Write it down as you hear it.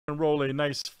Roll a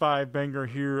nice 5-banger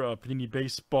here of Panini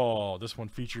Baseball. This one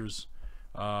features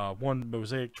 1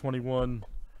 Mosaic 21,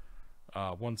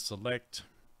 1 Select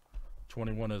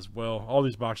 21 as well. All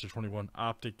these boxes are 21.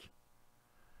 Optic,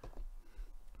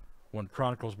 1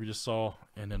 Chronicles we just saw,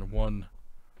 and then 1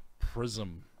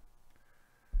 Prism.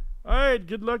 Alright,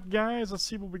 good luck guys. Let's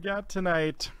see what we got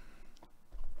tonight.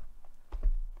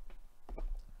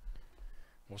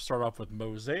 We'll start off with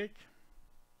Mosaic.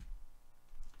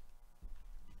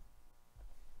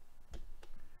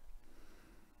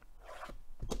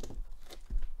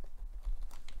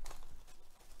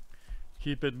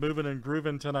 Keep it moving and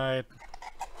grooving tonight.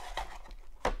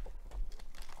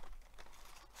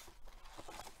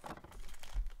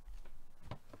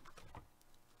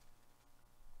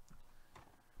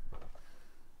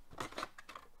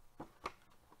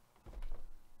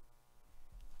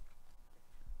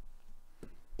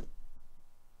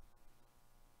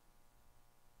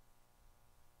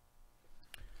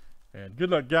 And good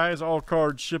luck, guys. All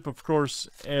cards ship, of course,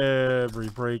 every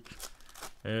break,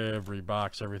 every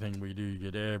box, everything we do.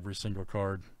 You get every single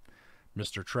card.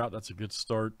 Mr. Trout, that's a good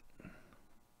start.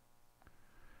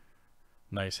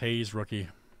 Nice Hayes rookie.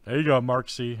 There you go, Mark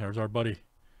C. There's our buddy.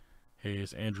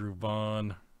 Hayes, Andrew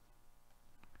Vaughn.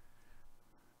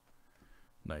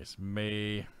 Nice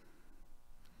May.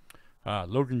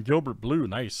 Logan Gilbert blue.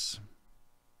 Nice.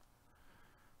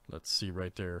 Let's see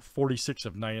right there. 46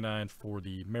 of 99 for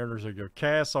the Mariners. There you go.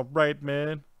 Cass, all right,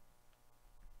 man.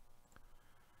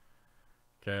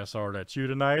 Cass, all right, that's you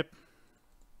tonight.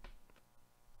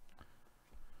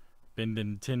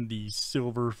 Benintendi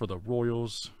silver for the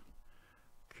Royals.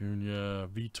 Cunha,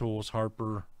 Vitols,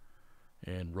 Harper,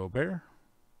 and Robert.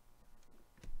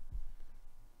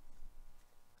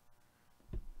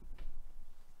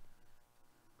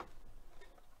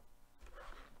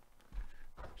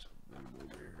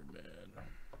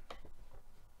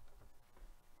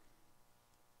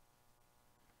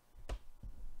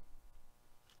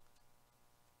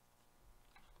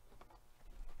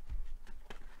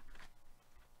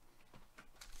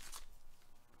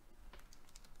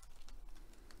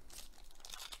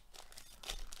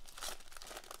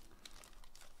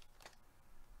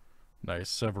 Nice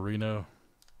Severino,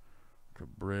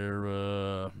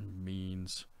 Cabrera,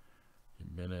 Means,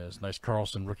 Jimenez. Nice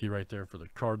Carlson rookie right there for the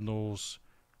Cardinals.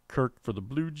 Kirk for the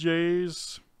Blue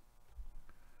Jays.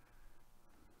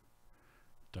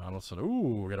 Donaldson.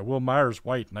 Ooh, we got a Will Myers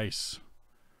white. Nice.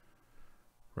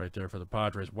 Right there for the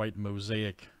Padres. White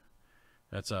Mosaic.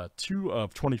 That's 2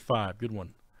 of 25. Good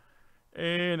one.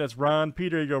 And that's Ron P.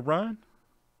 There you go, Ron.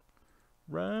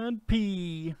 Ron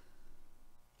P.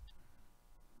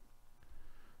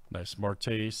 Nice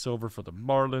Marte silver for the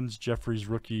Marlins. Jeffries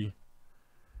rookie.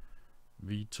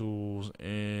 Vitols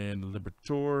and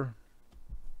Liberatore.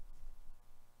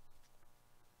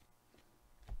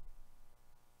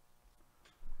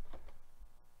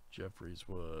 Jeffries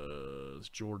was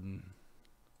Jordan.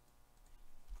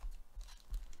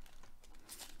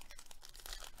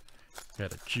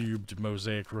 Got a cubed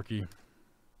Mosaic rookie.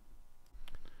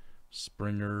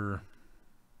 Springer.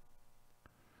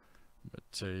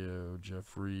 Mateo,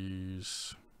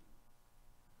 Jeffries.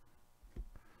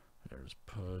 There's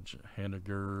Pudge,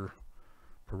 Haniger,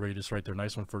 Paredes right there.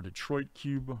 Nice one for Detroit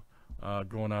cube.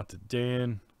 Going out to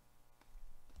Dan.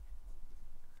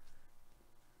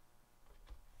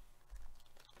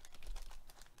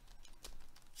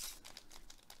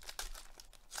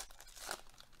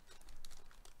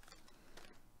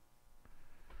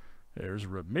 There's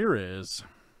Ramirez.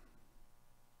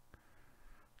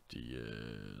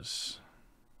 Diaz.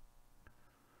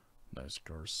 Nice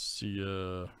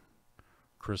Garcia.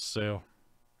 Chris Sale.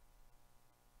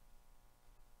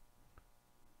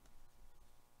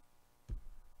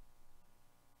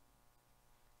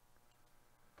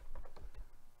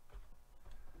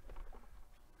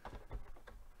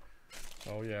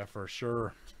 Oh yeah, for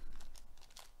sure.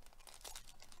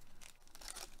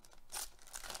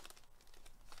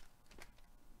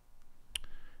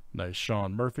 Nice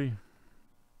Sean Murphy.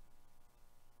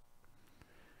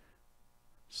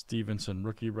 Stevenson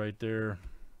rookie right there.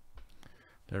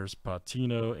 There's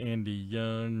Patino, Andy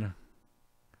Young.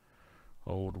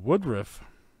 Old Woodruff.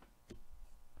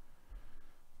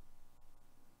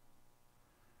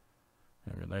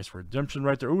 And a nice redemption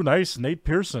right there. Ooh, nice. Nate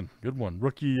Pearson. Good one.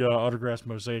 Rookie autographs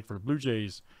Mosaic for the Blue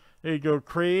Jays. There you go,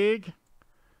 Craig.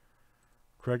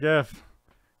 Craig F.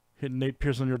 Hitting Nate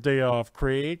Pearson on your day off,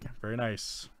 Craig. Very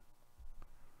nice.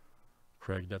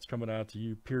 Craig, that's coming out to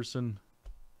you, Pearson.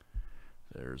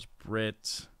 There's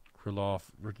Brett Krylov,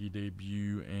 rookie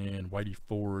debut, and Whitey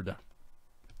Ford.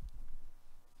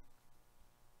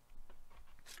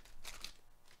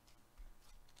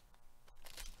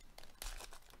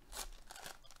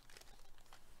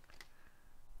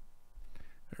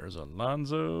 There's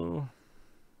Alonzo.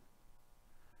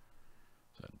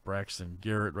 That Braxton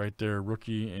Garrett right there,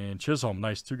 rookie. And Chisholm,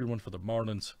 nice. 2 good ones for the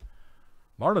Marlins.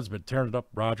 Marlins been tearing it up.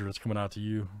 Roger, that's coming out to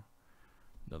you.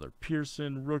 Another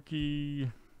Pearson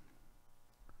rookie.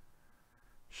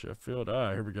 Sheffield.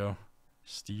 Here we go.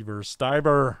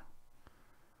 Stiver.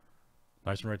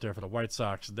 Nice one right there for the White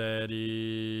Sox. That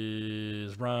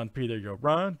is Ron P. There you go.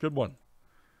 Ron, good one.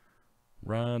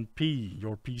 Ron P.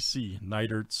 Your PC.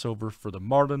 Neidert silver for the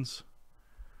Marlins.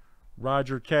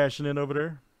 Roger cashing in over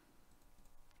there.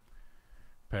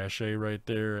 Pache right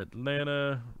there.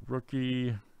 Atlanta.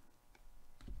 Rookie.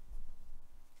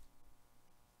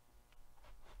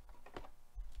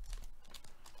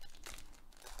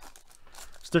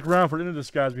 Stick around for the end of this,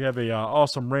 guys. We have a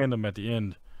awesome random at the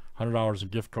end. $100 in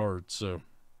gift cards. So,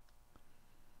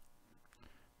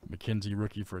 McKenzie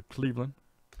rookie for Cleveland.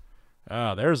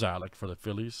 There's Alec for the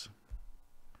Phillies.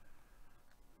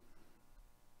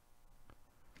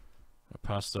 A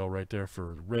pastel right there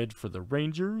for red for the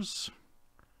Rangers.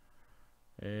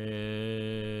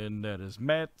 And that is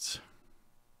Matt.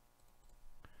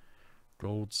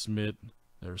 Goldsmith.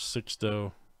 There's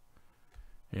Sixto.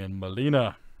 And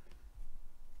Molina.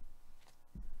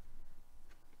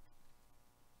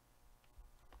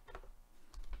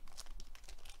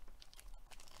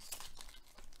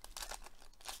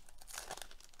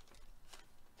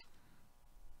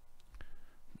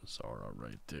 Zara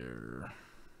right there.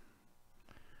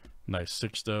 Nice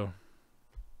Sixto.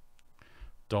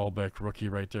 Dahlbeck rookie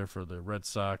right there for the Red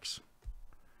Sox.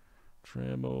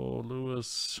 Trammell,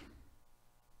 Lewis.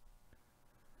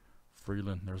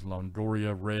 Freeland. There's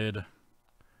Longoria red.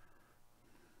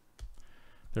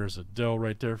 There's Adele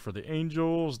right there for the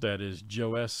Angels. That is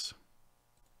Joe S.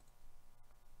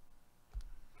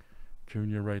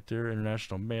 Cunha right there.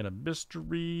 International Man of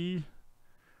Mystery.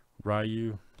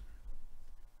 Ryu.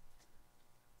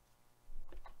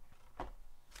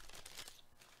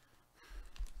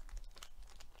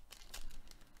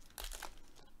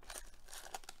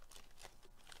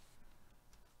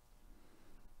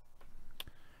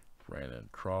 Brandon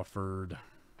Crawford.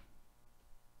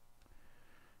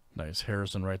 Nice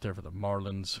Harrison right there for the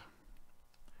Marlins.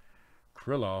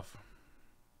 Krylov.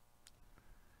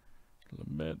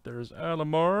 Lement. There's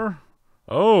Alomar.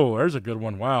 Oh, there's a good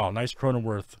one. Wow. Nice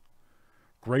Cronenworth.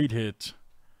 Great hit.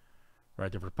 Right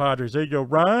there for the Padres. There you go,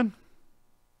 Ryan.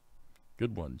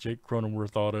 Good one. Jake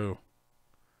Cronenworth auto.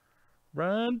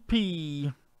 Ryan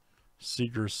P.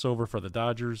 Seager silver for the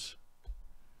Dodgers.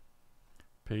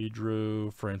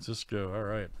 Pedro Francisco. All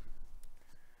right.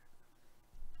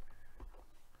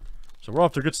 So we're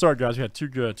off to a good start, guys. We had two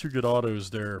good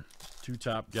autos there. 2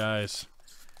 top guys.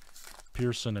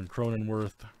 Pearson and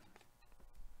Cronenworth.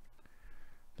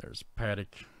 There's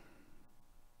Paddock.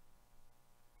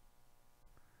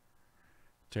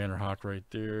 Tanner Hawk right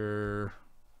there.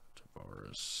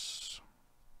 Tavares.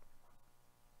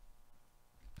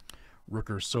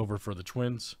 Rooker silver for the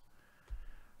Twins.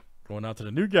 Going out to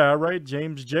the new guy, right?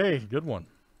 James J. Good one.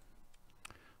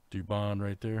 Dubon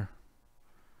right there.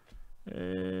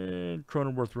 And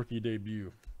Cronenworth rookie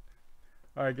debut.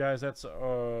 All right, guys. That's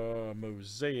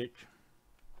Mosaic.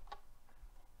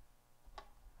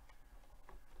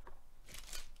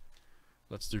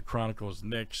 Let's do Chronicles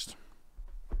next.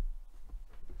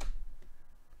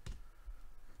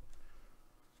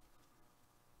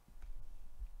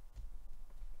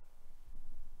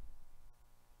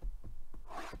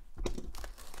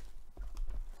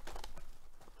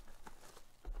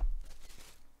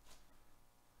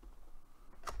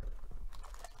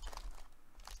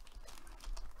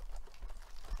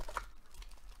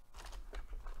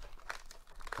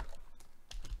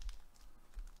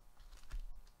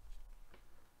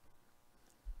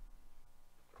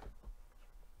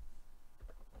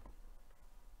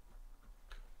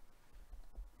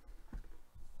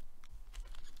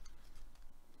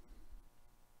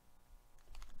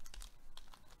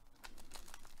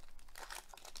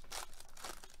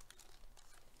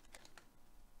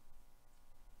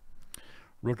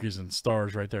 Rookies and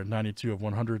stars right there. 92 of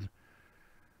 100.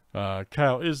 Kyle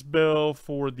Isbell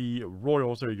for the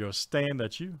Royals. There you go. Stan,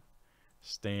 that's you.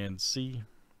 Stan C.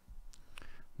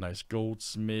 Nice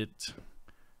Goldsmith.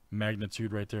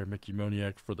 Magnitude right there. Mickey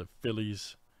Moniak for the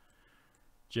Phillies.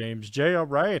 James J. All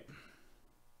right.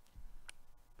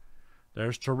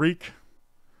 There's Tariq.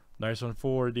 Nice one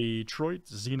for Detroit.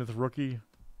 Zenith rookie.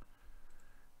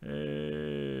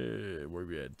 Where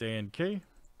we at? Dan K.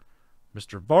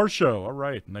 Mr. Varsho. All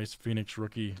right. Nice Phoenix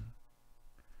rookie.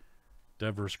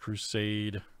 Devers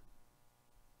Crusade.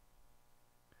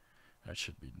 That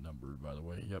should be numbered, by the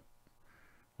way. Yep.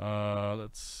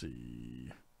 Let's see.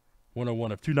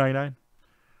 101 of 299.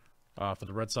 For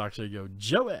the Red Sox, there you go,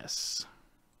 Joe S.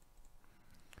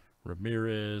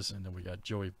 Ramirez, and then we got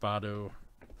Joey Votto.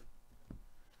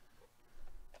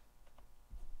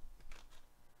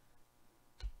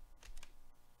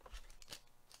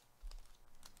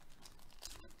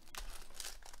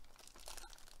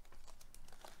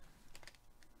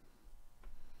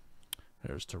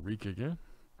 There's Tariq again.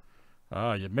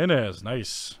 Jimenez,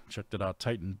 nice. Check that out,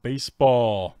 Titan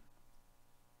Baseball.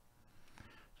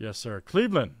 Yes, sir.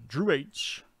 Cleveland, Drew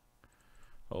H.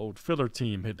 Old filler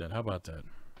team hit that. How about that?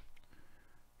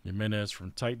 Jimenez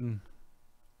from Titan.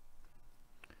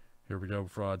 Here we go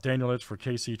for Daniel Litz for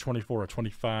KC,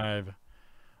 24/25.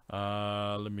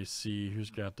 Let me see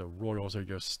who's got the Royals. There you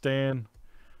go. Stan.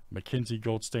 McKenzie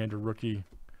Gold Standard rookie.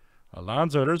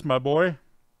 Alonzo, there's my boy.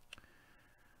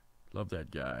 Love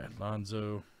that guy.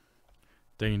 Alonzo.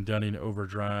 Dane Dunning,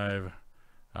 Overdrive.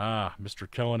 Mr.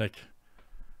 Kellenick.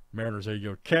 Mariners, there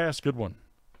you go. Cass, good one.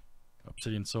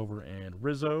 Obsidian Silver and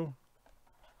Rizzo.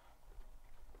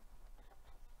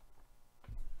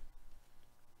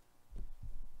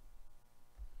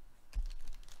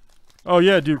 Oh,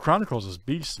 yeah, dude. Chronicles is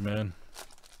beast, man.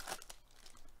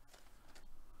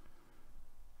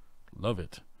 Love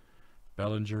it.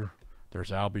 Bellinger.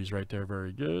 There's Albies right there.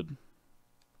 Very good.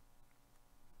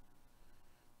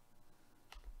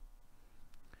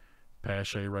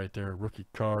 Pache right there. Rookie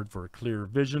card for a clear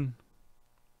vision.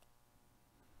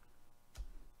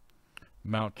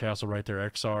 Mountcastle right there.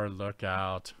 XR. Look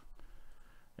out.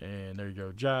 And there you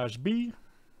go. Josh B.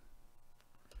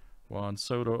 Juan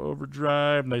Soto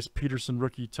Overdrive. Nice Peterson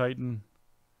rookie Titan.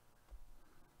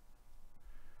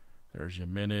 There's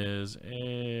Jimenez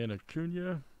and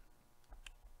Acuna.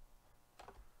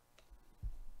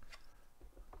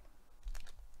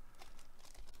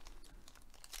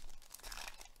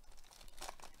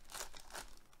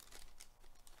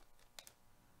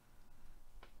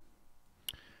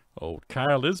 Old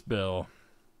Kyle Isbell.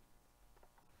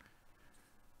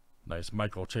 Nice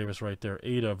Michael Chavis right there.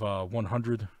 8 of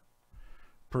 100.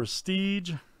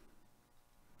 Prestige.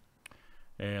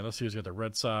 And let's see who's got the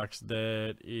Red Sox.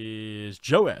 That is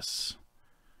Joe S.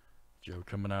 Joe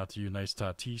coming out to you. Nice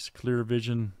Tatis. Clear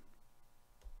vision.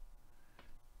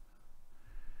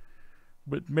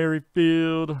 With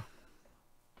Merrifield.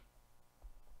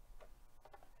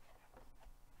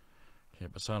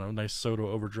 Campusano. Nice Soto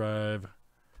Overdrive.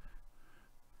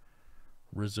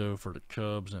 Rizzo for the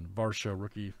Cubs and Varsho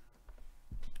rookie.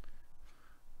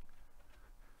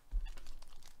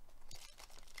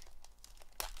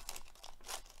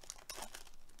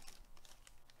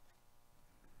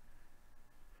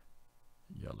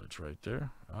 Yelich right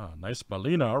there. Nice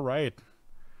Molina. All right.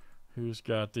 Who's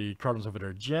got the Cardinals over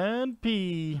there? Jan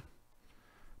P.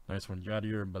 Nice one.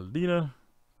 Yadier Molina.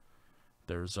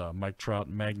 There's Mike Trout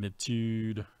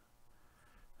Magnitude.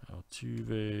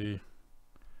 Altuve.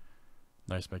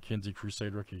 Nice McKenzie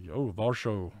Crusade rookie. Oh,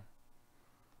 Varsho.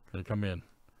 Gonna come in.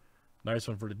 Nice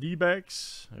one for the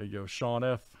D-backs. There you go, Sean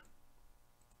F.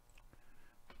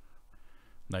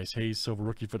 Nice Hayes Silver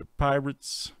rookie for the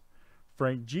Pirates.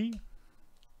 Frank G.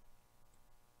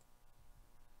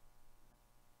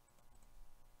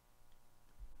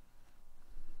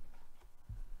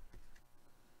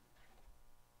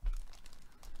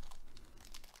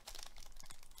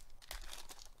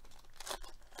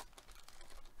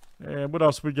 And what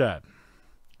else we got?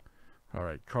 All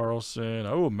right, Carlson.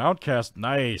 Oh, Mountcast.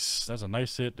 Nice. That's a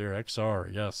nice hit there.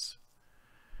 XR. Yes.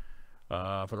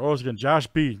 For the Royals again, Josh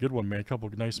B. Good one, man. A couple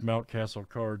of nice Mountcastle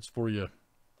cards for you.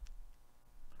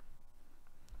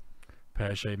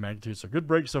 Pache Magnitude. So good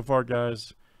break so far,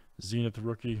 guys. Zenith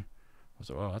rookie.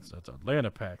 So, oh, that's Atlanta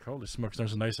pack. Holy smokes.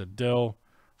 There's a nice Adele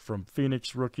from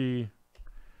Phoenix rookie.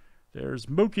 There's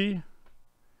Mookie.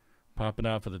 Popping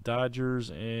out for the Dodgers.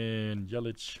 And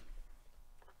Yelich.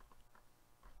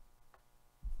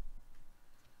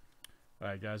 All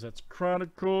right, guys, that's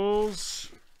Chronicles.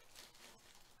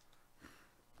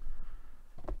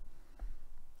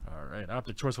 All right,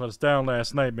 Optic Choice let us down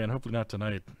last night, man. Hopefully not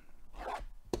tonight.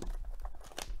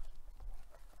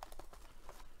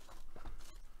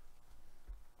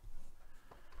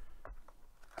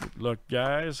 Good luck,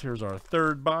 guys. Here's our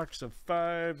third box of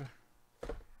 5.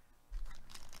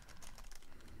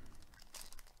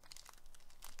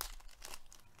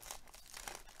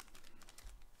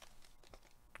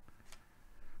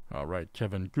 All right,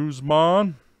 Kevin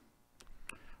Guzman.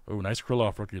 Oh, nice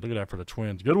Krylov rookie. Look at that for the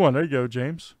Twins. Good one. There you go,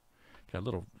 James. Got a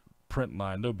little print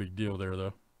line. No big deal there,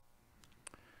 though.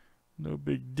 No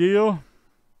big deal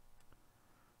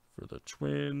for the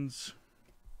Twins.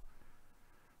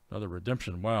 Another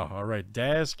redemption. Wow. All right,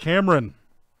 Daz Cameron,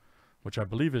 which I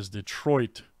believe is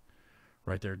Detroit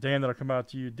Right there. Dan, that'll come out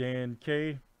to you. Dan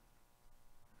K.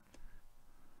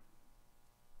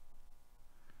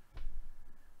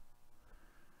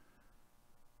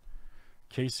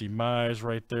 Casey Mize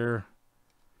right there.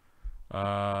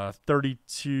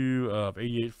 32 of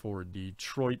 88 for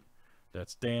Detroit.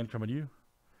 That's Dan coming to you.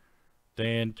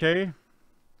 Dan K.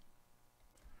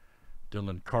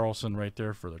 Dylan Carlson right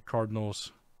there for the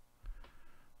Cardinals.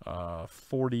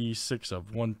 46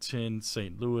 of 110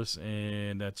 St. Louis.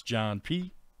 And that's John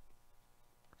P.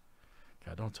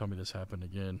 God, don't tell me this happened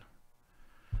again.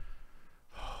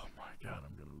 Oh my God,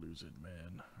 I'm going to lose it,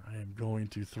 man. I am going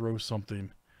to throw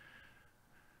something.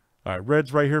 All right,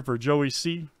 Reds right here for Joey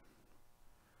C.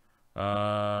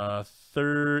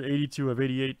 82 of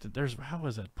 88. How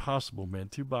is that possible, man?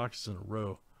 2 boxes in a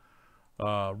row.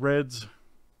 Reds.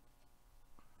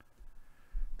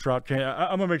 Trout can.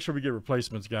 I'm gonna make sure we get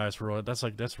replacements, guys. For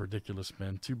that's ridiculous,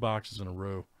 man. 2 boxes in a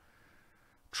row.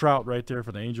 Trout right there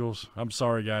for the Angels. I'm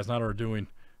sorry, guys, not our doing.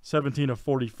 17 of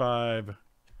 45,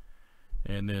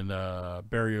 and then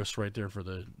Barrios right there for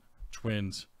the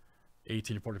Twins.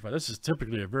 18 of 45. This is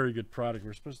typically a very good product.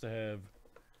 We're supposed to have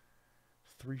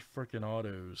 3 freaking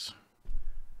autos.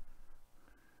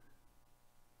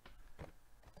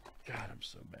 God, I'm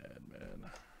so mad, man.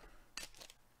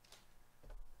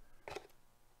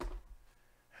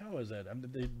 How is that? I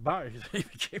mean, they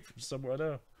came from somewhere,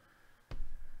 though.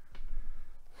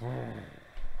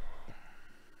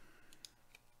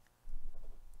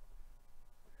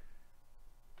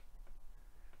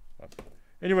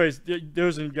 Anyways,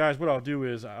 those and guys, what I'll do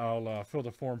is I'll fill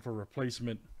the form for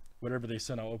replacement. Whatever they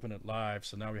send, I'll open it live.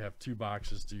 So now we have 2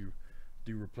 boxes to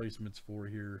do replacements for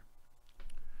here.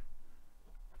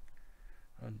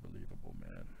 Unbelievable,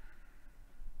 man.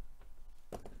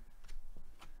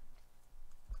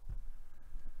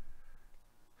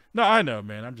 No, I know,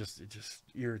 man. It's just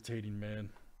irritating,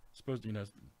 man. Supposed to, you know,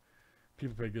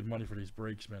 people pay good money for these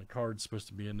breaks, man. Card's supposed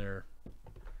to be in there.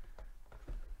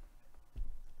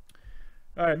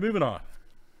 All right, moving on.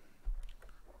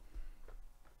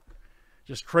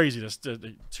 Just crazy. That's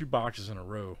 2 boxes in a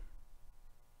row.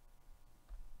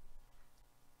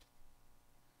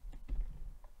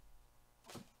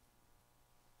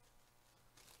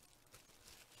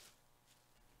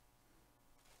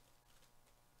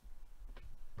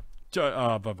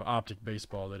 Of Optic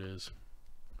Baseball, that is.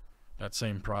 That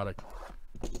same product.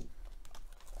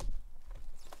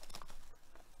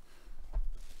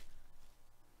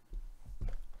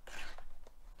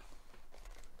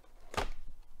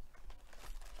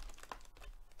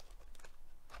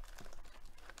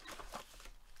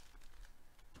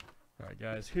 All right,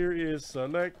 guys. Here is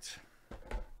select.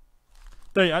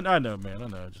 I know, man. I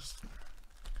know. Just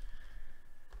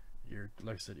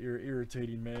like I said,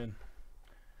 irritating, man.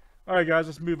 All right, guys,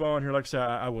 let's move on here. Like I said,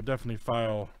 I will definitely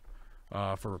file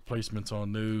for replacements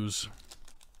on those.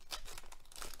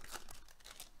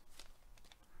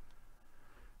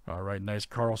 All right, nice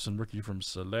Carlson rookie from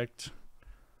Select.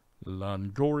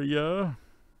 Longoria.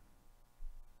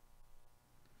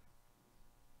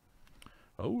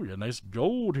 Oh, yeah, nice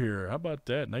gold here. How about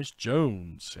that? Nice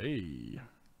Jones. Hey.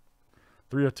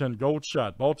 3 of 10 gold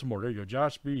shot. Baltimore. There you go.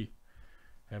 Josh B.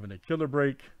 Having a killer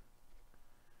break.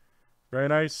 Very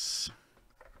nice.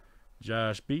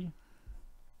 Josh B.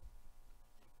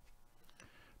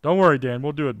 Don't worry, Dan.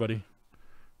 We'll do it, buddy.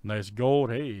 Nice gold.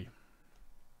 Hey.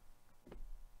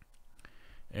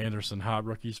 Anderson hot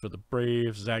rookies for the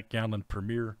Braves. Zach Gallen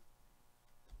Premier.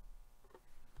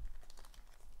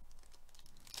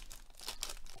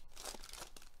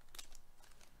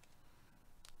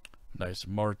 Nice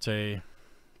Marte.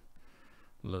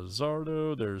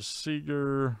 Lazardo. There's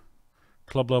Seager.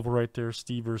 Club level right there.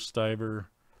 Stever, Stiver,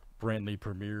 Brantley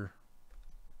Premier.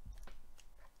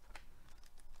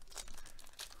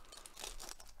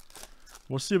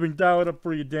 We'll see if we can dial it up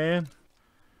for you, Dan.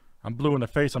 I'm blue in the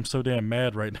face. I'm so damn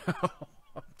mad right now.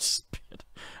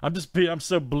 I'm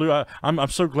so blue. I'm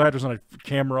so glad there's not a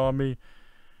camera on me,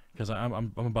 because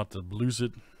I'm about to lose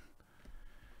it.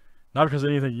 Not because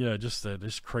of anything, you know, just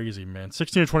crazy, man.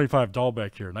 16 to 25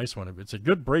 Dahlbeck here. Nice one. It's a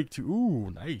good break too.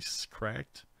 Ooh, nice.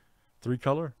 Cracked. 3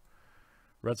 color.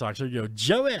 Red Sox. There you go.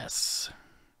 Joe S.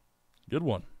 Good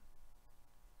one.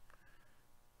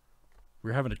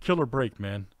 We're having a killer break,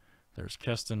 man. There's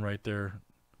Keston right there.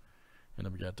 And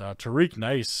then we got Tariq.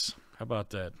 Nice. How about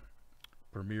that?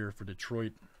 Premier for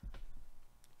Detroit.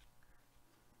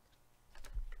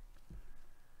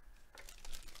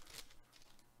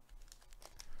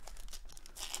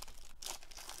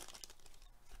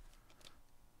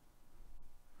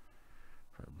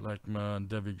 Blackmon,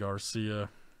 Devi Garcia,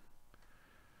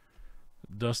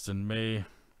 Dustin May.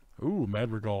 Ooh,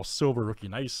 Madrigal, silver rookie.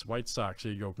 Nice. White Sox.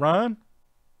 Here you go. Ron.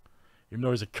 Even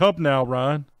though he's a Cub now,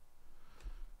 Ron.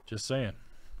 Just saying.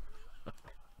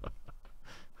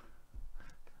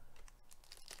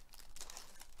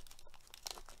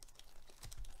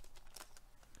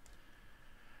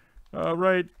 All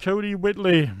right, Cody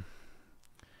Whitley.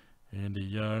 Andy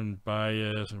Young,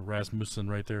 Baez, Rasmussen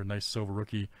right there. Nice silver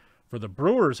rookie for the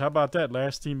Brewers. How about that?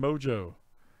 Last team mojo.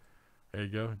 There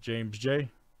you go. James J.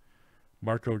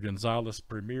 Marco Gonzalez,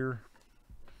 Premier.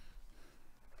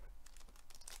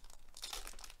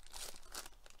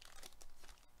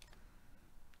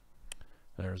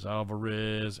 There's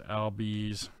Alvarez,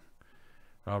 Albies.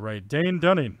 All right, Dane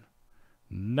Dunning.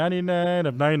 99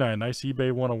 of 99. Nice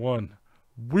eBay 101.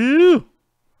 Woo!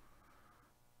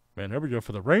 Man, there we go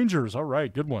for the Rangers. All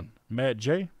right, good one. Matt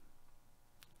J.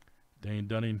 Dane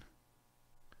Dunning.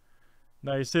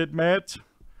 Nice hit, Matt.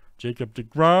 Jacob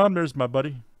DeGrom. There's my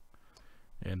buddy.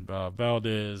 And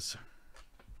Valdez.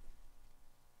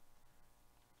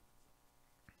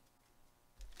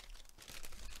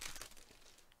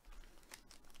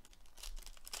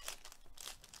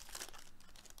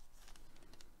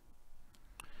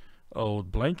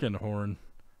 Old Blankenhorn.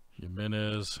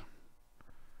 Jimenez.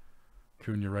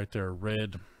 Cunha right there,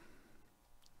 red.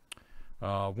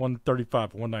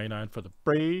 135, 199 for the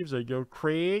Braves. There you go,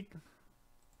 Craig.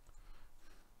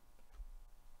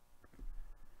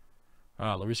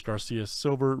 Luis Garcia,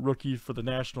 silver rookie for the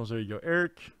Nationals. There you go,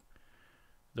 Eric.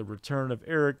 The return of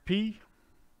Eric P.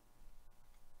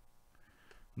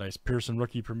 Nice Pearson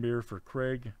rookie premiere for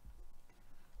Craig.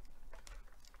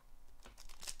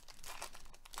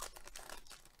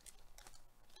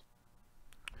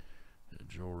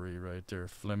 Jewelry right there,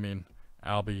 Fleming.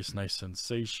 Albies, nice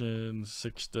sensation.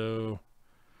 Sixto.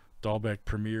 Dahlbeck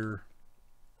premiere.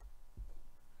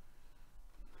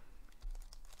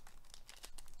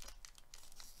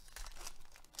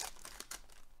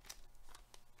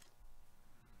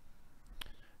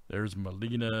 There's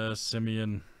Molina,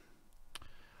 Simeon.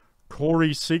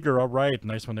 Corey Seager, all right.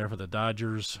 Nice one there for the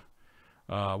Dodgers.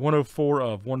 104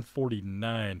 of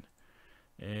 149.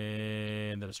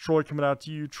 And then it's Troy coming out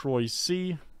to you. Troy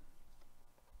C.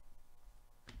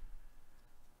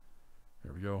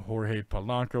 There we go. Jorge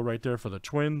Polanco right there for the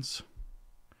Twins.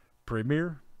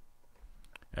 Premier.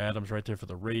 Adams right there for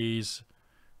the Rays.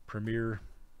 Premier.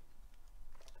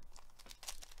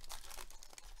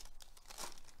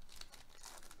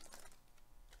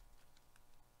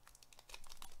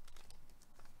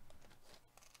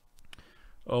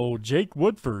 Oh, Jake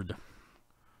Woodford.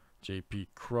 J.P.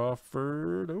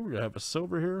 Crawford. Oh, we have a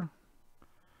silver here.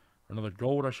 Another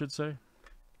gold, I should say.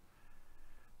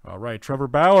 All right, Trevor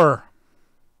Bauer.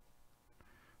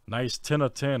 Nice 10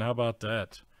 of 10. How about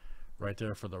that? Right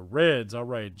there for the Reds. All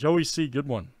right, Joey C. Good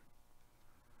one.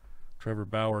 Trevor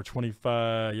Bauer,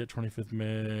 25. Yeah, 25th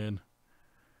man.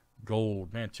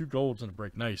 Gold. Man, 2 golds in a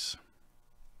break. Nice.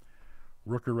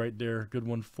 Rooker right there. Good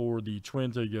one for the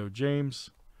Twins. There you go, James.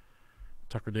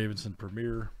 Tucker Davidson,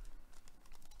 Premier.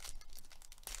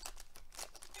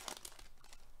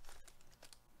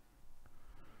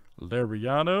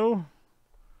 Lariano.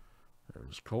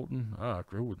 There's Colton.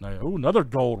 Nice. Oh, another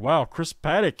gold. Wow, Chris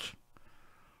Paddock.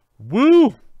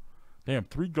 Woo! Damn,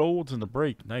 3 golds in the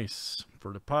break. Nice.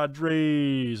 For the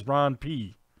Padres, Ron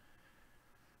P.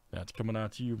 That's coming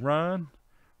out to you, Ron.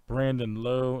 Brandon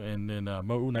Lowe, and then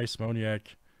nice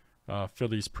Moniak.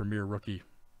 Phillies Premier rookie.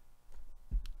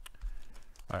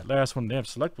 All right, last one. Damn,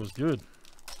 Select was good.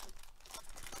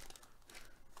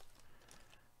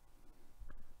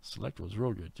 Select was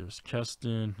real good. There's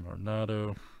Keston,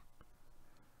 Arnado,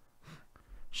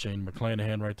 Shane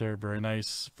McClanahan right there. Very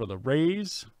nice for the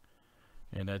Rays.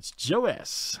 And that's Joe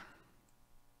S.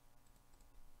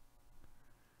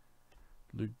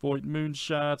 Luke Voigt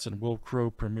Moonshots and Will Crow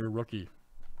Premier Rookie.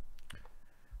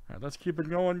 All right, let's keep it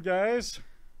going, guys.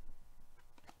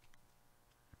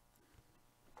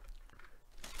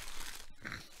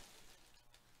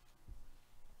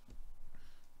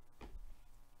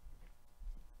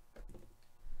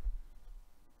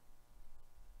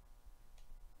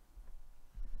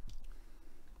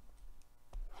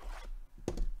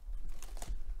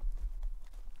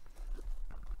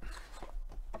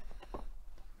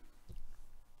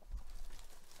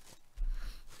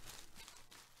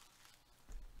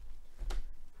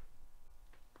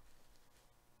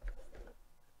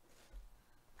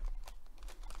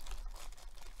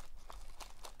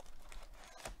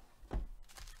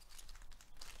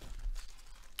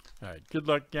 All right, good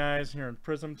luck, guys, here in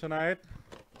Prism tonight.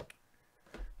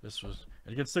 This was,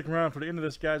 and you can stick around for the end of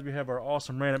this, guys. We have our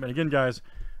awesome random. And again, guys,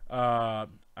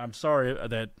 I'm sorry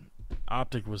that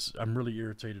Optic was, I'm really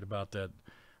irritated about that.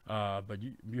 But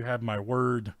you have my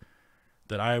word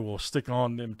that I will stick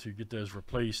on them to get those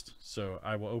replaced. So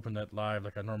I will open that live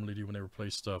like I normally do when they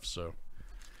replace stuff. So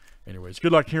anyways,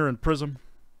 good luck here in Prism.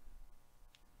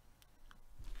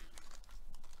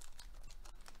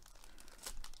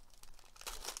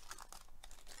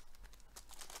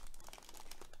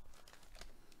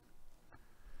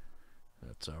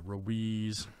 That's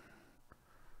Ruiz.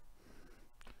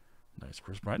 Nice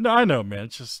Chris Bryant. No, I know, man.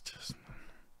 It's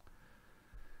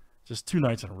just 2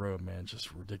 nights in a row, man.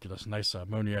 Just ridiculous. Nice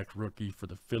Moniak rookie for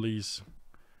the Phillies.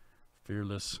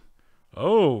 Fearless.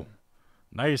 Oh,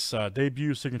 nice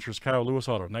debut signatures. Kyle Lewis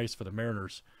auto. Nice for the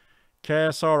Mariners.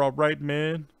 Cass R. All right,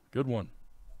 man. Good one.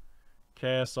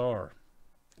 Cass R.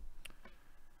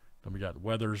 Then we got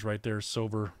Weathers right there.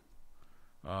 Silver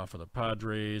for the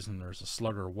Padres. And there's a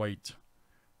slugger white.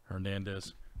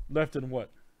 Hernandez. Left in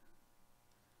what?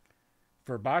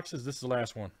 For boxes, this is the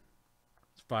last one.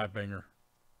 It's 5-banger.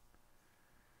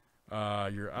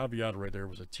 Your Oviedo right there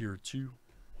was a tier 2.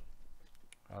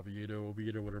 Oviedo,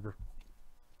 whatever.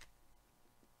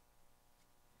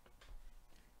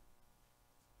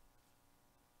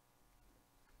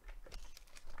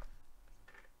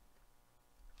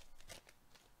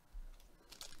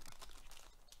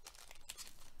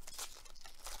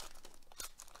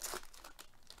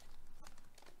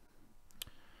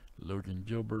 Logan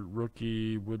Gilbert,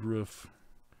 rookie. Woodruff.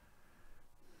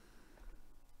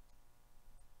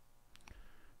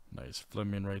 Nice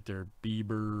Fleming right there.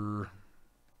 Bieber.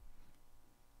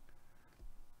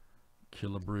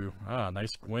 Killebrew. Ah,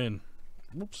 nice Gwynn.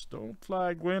 Whoops, don't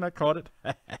fly, Gwynn. I caught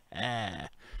it.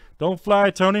 Don't fly,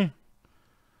 Tony.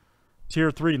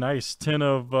 Tier 3, nice. 10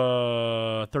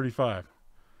 of 35.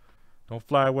 Don't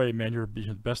fly away, man. You're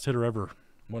the best hitter ever.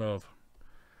 One of.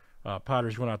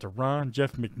 Padres went out to Ron.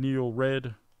 Jeff McNeil,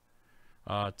 red.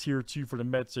 Tier 2 for the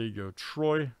Mets. There you go.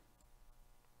 Troy.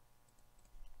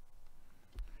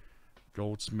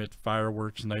 Goldsmith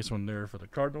Fireworks. Nice one there for the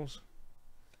Cardinals.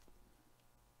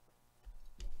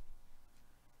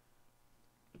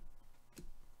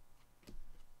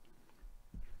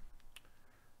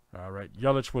 All right.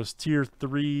 Yelich was tier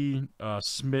 3.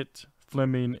 Smith,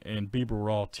 Fleming, and Bieber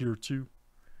were all tier 2.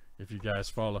 If you guys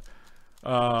follow.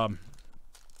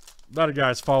 A lot of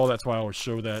guys follow. That's why I always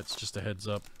show that. It's just a heads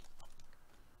up.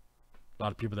 A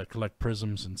lot of people that collect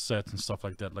prisms and sets and stuff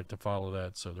like that like to follow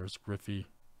that. So there's Griffey.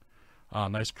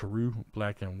 Nice Carew,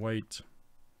 black and white.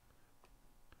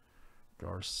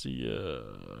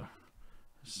 Garcia.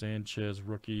 Sanchez,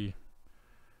 rookie.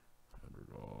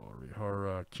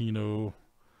 Rihara, Kino.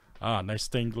 Nice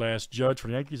stained glass Judge for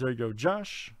the Yankees. There you go,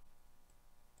 Josh.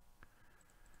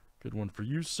 Good one for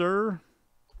you, sir.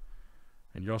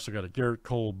 And you also got a Garrett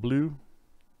Cole blue.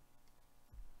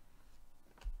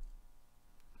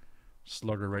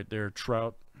 Slugger right there,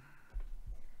 Trout.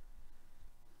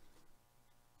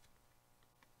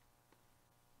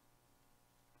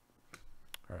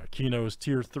 All right, Kino is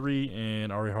tier 3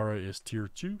 and Arihara is tier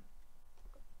 2.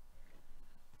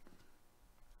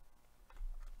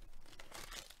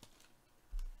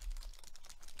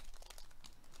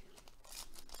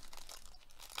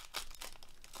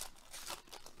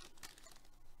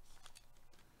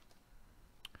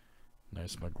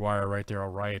 Nice McGuire right there, all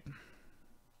right.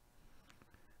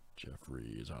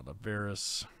 Jeffries,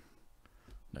 Oliveris.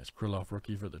 Nice Krylov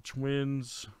rookie for the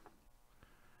Twins.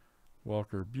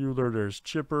 Walker Buehler, there's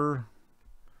Chipper.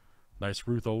 Nice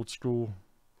Ruth old school.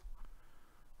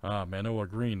 Manoah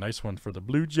Green, nice one for the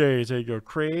Blue Jays. There you go,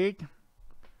 Craig.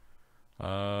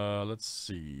 Let's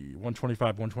see,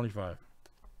 125, 125.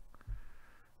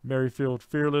 Merrifield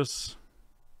Fearless.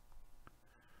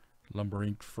 Lumber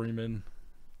Inc. Freeman.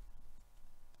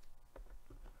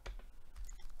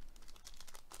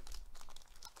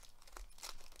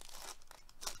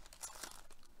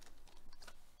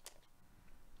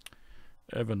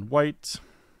 Evan White.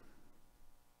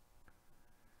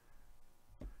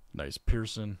 Nice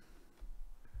Pearson.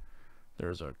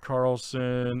 There's a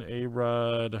Carlson,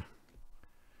 A-Rod.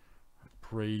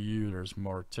 Prayu, there's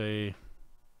Marte.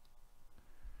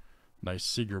 Nice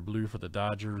Seager blue for the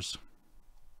Dodgers.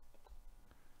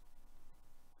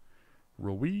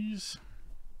 Ruiz.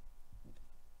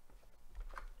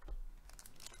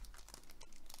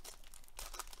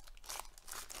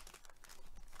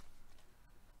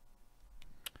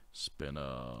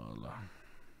 Spinall.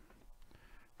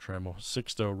 Trammell.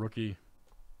 Sixto rookie.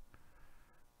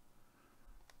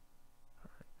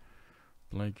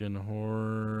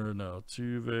 Blankenhorn.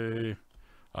 Altuve.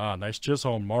 Nice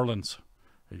Chisholm. Marlins.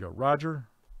 There you go. Roger.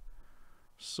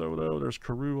 Soto. There's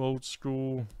Carew old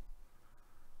school.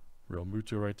 Real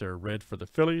Muto right there. Red for the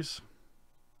Phillies.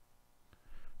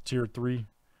 Tier 3.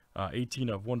 18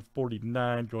 of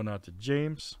 149 going out to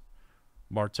James.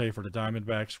 Marte for the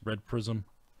Diamondbacks, red prism.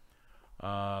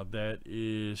 That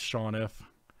is Sean F.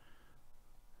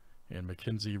 And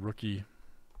McKenzie rookie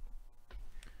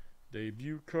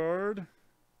debut card.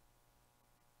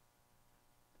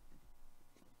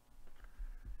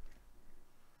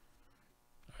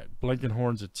 All right,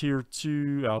 Blankenhorn's a tier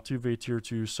 2, Altuve tier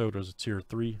 2, Soto's a tier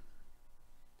 3.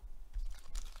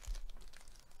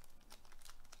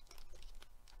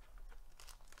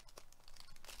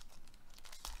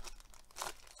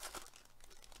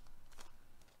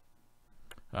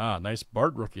 Ah, nice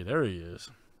Bart rookie. There he is.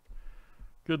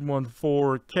 Good one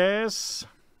for Cass.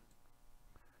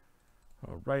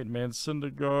 All right, man.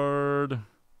 Syndergaard.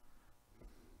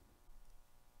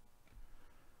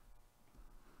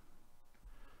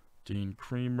 Dean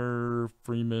Creamer.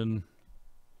 Freeman.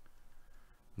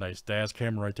 Nice Daz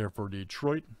camera right there for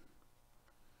Detroit.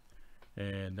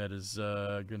 And that is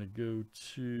going to go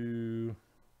to...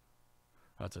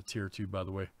 That's a tier 2, by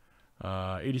the way.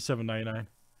 $87.99.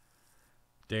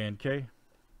 Dan K.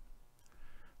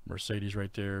 Mercedes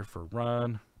right there for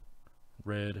Ron.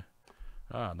 Red.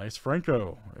 Ah, nice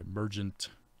Franco. Emergent.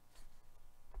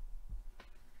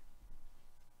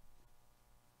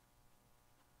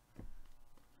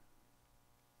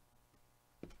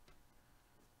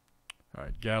 All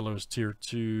right, Gallows tier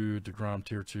 2, DeGrom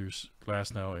tier 2,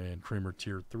 Glasnow and Creamer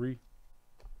tier 3.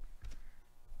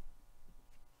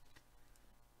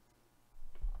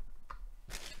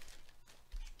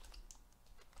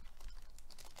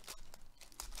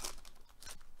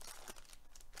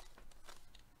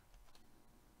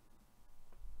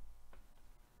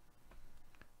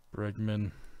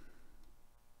 Bregman.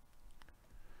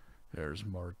 There's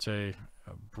Marte.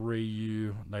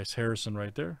 Abreu. Nice Harrison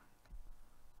right there.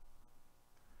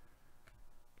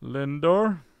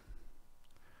 Lindor.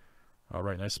 All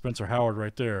right, nice Spencer Howard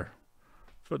right there.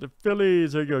 For the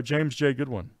Phillies, there you go. James J. Good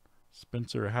one.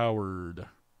 Spencer Howard.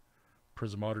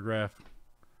 Prism autograph.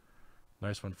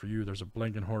 Nice one for you. There's a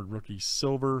Blankenhorn rookie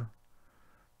silver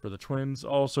for the Twins.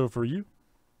 Also for you.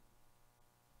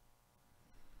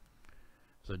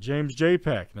 So James J.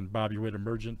 pack. Then Bobby Witt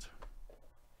emergent.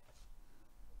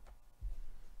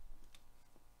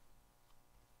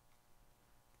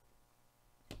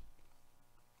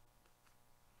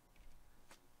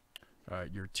 All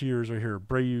right, your tiers right here.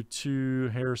 Abreu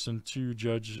 2, Harrison 2,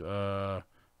 Judge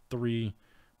 3,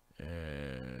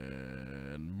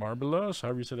 and Marvelous,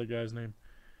 however you say that guy's name,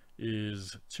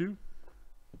 is 2.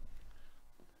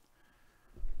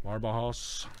 Marble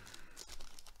House.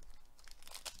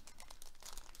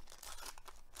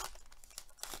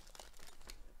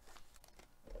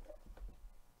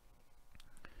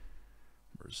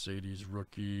 Mercedes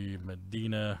rookie,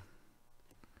 Medina,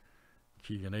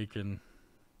 Keegan Aiken.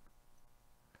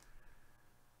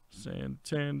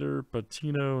 Santander,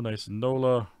 Patino, nice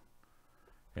Nola,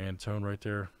 Antone right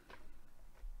there.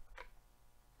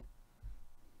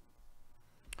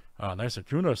 Nice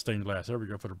Acuna stained glass. There we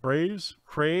go for the Braves.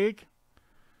 Craig,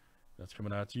 that's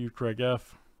coming out to you, Craig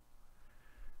F.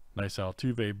 Nice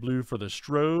Altuve blue for the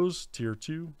Stros, tier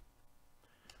 2.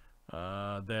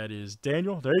 That is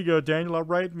Daniel. There you go, Daniel. All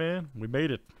right, man. We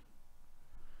made it.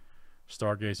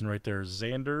 Stargazing right there,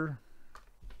 Xander.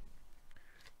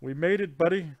 We made it,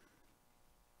 buddy.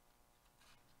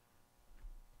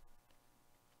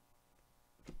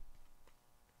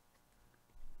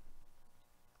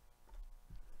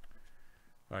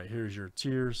 All right, here's your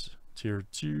tiers. Tier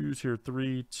 2, Tier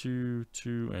 3, 2,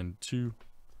 2, and 2.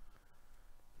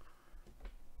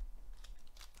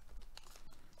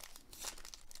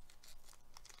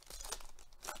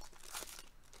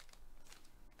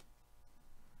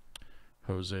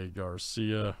 Jose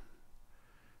Garcia.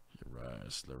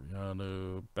 Urias,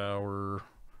 Lariano, Bauer.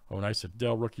 Oh, nice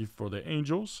Adele rookie for the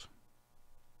Angels.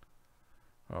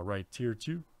 All right, tier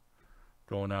 2.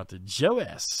 Going out to Joe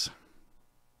S.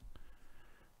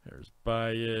 There's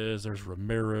Baez. There's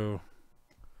Romero.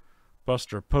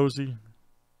 Buster Posey.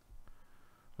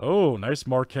 Oh, nice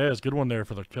Marquez. Good one there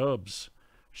for the Cubs.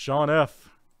 Sean F.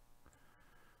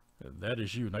 That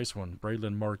is you. Nice one.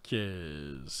 Braylon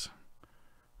Marquez.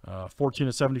 14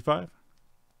 of 75.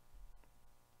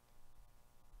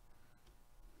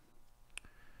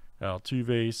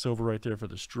 Altuve, silver right there for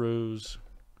the Stros.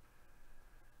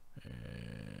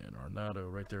 And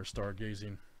Arnado right there,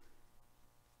 stargazing.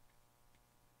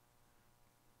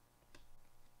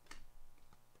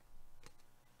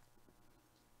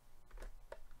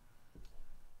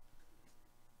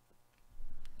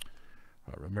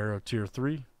 Romero tier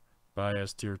 3.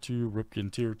 Baez tier 2.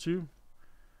 Ripken tier 2.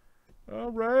 All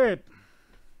right.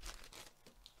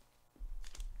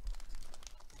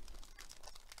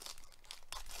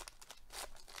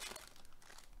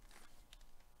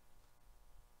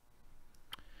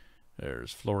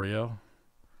 There's Florial.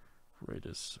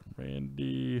 Greatest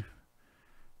Randy.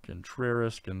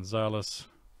 Contreras, Gonzalez.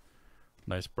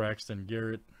 Nice Braxton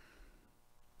Garrett.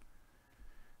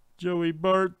 Joey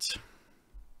Bart.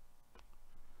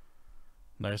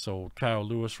 Nice old Kyle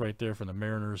Lewis right there for the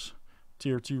Mariners.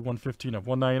 Tier 2, 115 of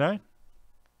 199.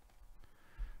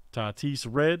 Tatis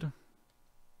Red.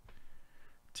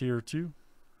 Tier 2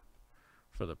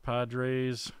 for the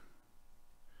Padres.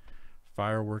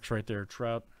 Fireworks right there,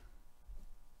 Trout.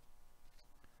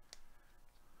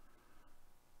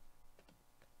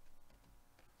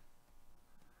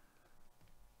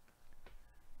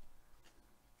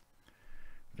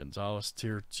 Gonzalez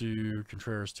Tier 2,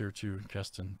 Contreras Tier 2, and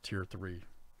Keston Tier 3.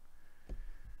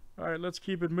 All right, let's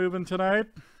keep it moving tonight.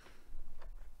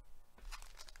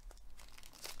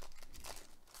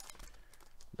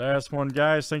 Last one,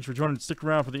 guys. Thanks for joining. Stick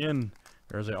around for the end.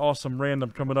 There's an awesome random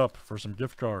coming up for some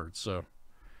gift cards. So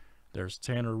there's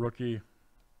Tanner rookie.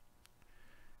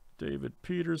 David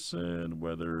Peterson,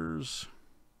 Weathers.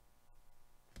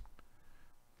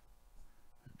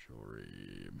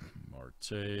 Jory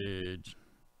Marte.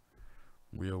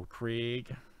 Will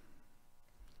Craig.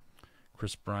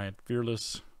 Chris Bryant,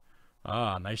 Fearless.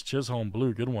 Ah, nice Chisholm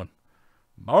blue. Good one.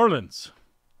 Marlins.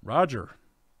 Roger.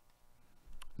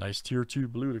 Nice Tier 2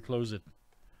 blue to close it.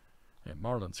 And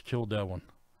Marlins killed that one.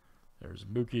 There's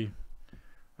Mookie.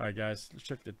 All right, guys. Let's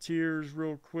check the tiers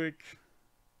real quick.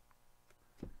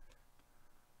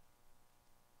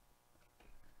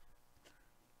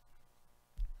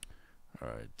 All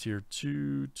right. Tier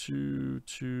 2, 2,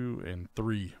 2, and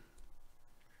 3.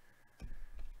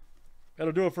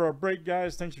 That'll do it for our break,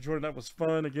 guys. Thanks for joining. That was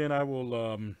fun. Again, I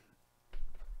will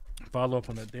follow up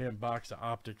on that damn box of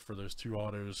Optic for those 2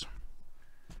 autos.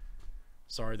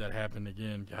 Sorry that happened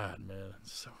again. God, man.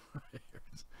 It's so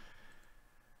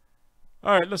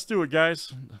all right, let's do it,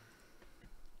 guys.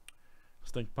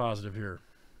 Let's think positive here.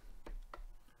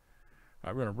 All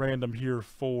right, we're going to random here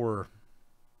for...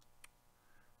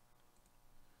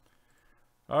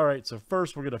 All right, so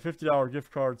first we'll get a $50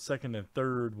 gift card. Second and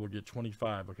third we'll get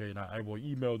 $25. Okay, and I will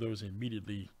email those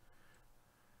immediately.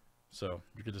 So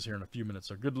you get this here in a few minutes.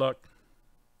 So good luck.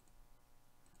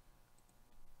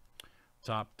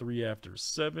 Top 3 after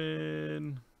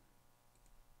 7.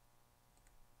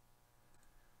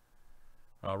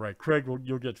 All right, Craig,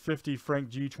 you'll get 50. Frank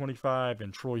G 25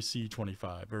 and Troy C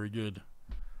 25. Very good.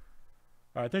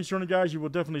 All right, thanks for joining, guys. You will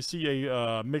definitely see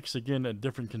a mix again, a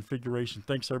different configuration.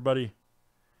 Thanks, everybody.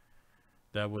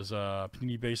 That was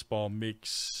Panini Baseball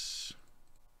mix.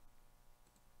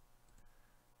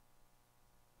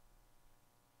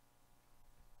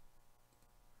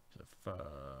 Let's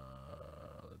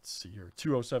see here.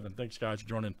 207. Thanks, guys, for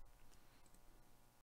joining.